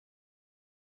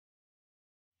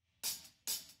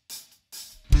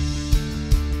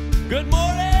Good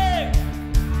morning!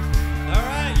 All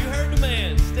right, you heard the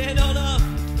man. Stand on up.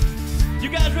 You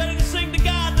guys ready to sing to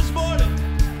God this morning?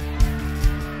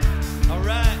 All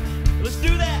right, let's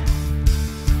do that.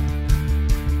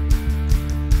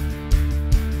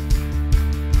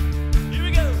 Here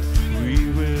we go. We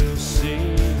will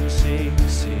sing, sing,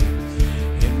 sing,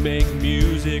 and make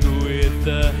music with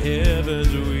the heavens.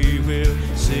 We will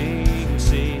sing,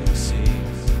 sing, sing.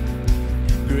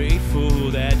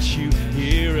 Grateful that you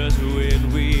hear us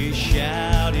when we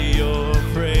shout your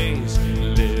praise.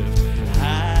 Lift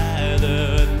high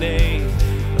the name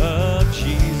of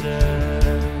Jesus.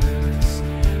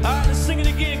 All right, let's sing it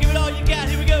again. Give it all you got.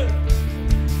 Here we go.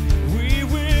 We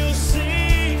will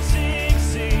sing, sing,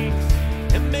 sing,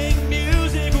 and make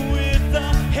music with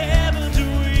the heavens.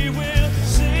 We will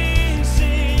sing,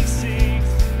 sing, sing.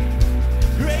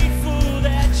 Grateful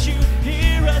that you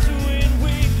hear us when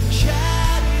we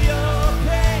shout your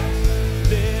praise.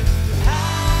 Lift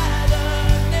high the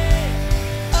name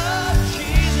of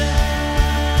Jesus.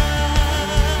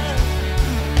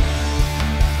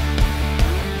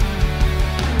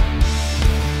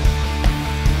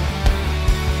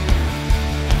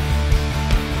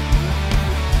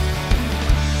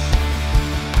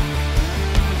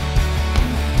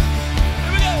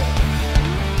 Here we go.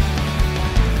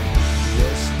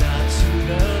 What's not to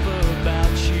love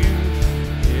about you?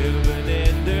 Heaven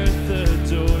and earth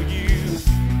adore you.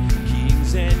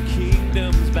 Kings and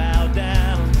kingdoms bow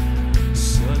down.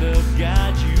 Son of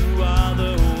God, you are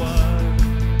the one.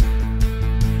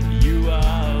 You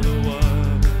are the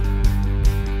one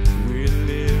we're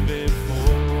living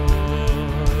for.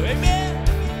 Amen.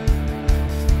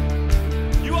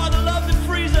 You are the love that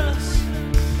frees us.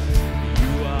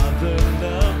 You are the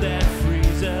love that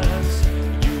frees us.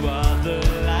 You are the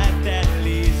light that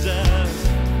leads us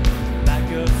like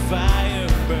a fire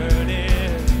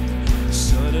burning.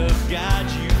 Son of God,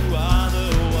 you are the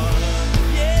one.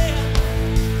 Yeah,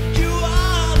 you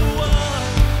are the one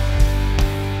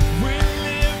we're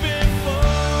living for.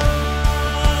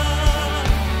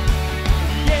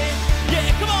 Yeah, yeah,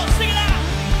 come on, sing it out.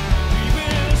 We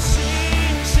will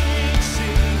sing, sing,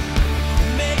 sing,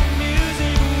 make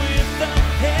music with the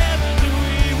heavens.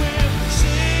 We will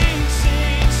sing,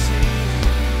 sing, sing.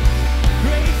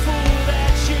 Grateful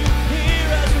that you hear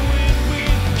us when we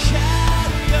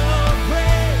shout your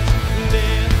praise.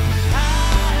 Lift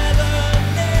high the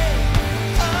name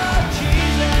of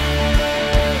Jesus.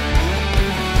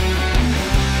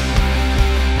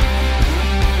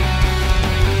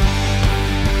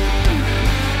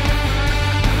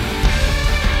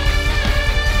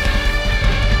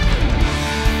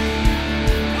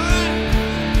 All right,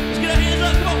 let's get our hands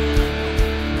up. Come on.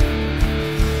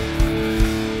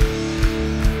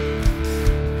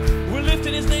 We're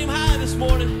lifting his name high this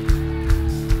morning.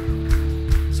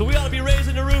 So we ought to be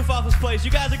raising the roof off this place.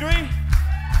 You guys agree?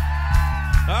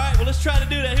 All right, well, let's try to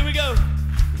do that. Here we go.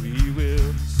 We will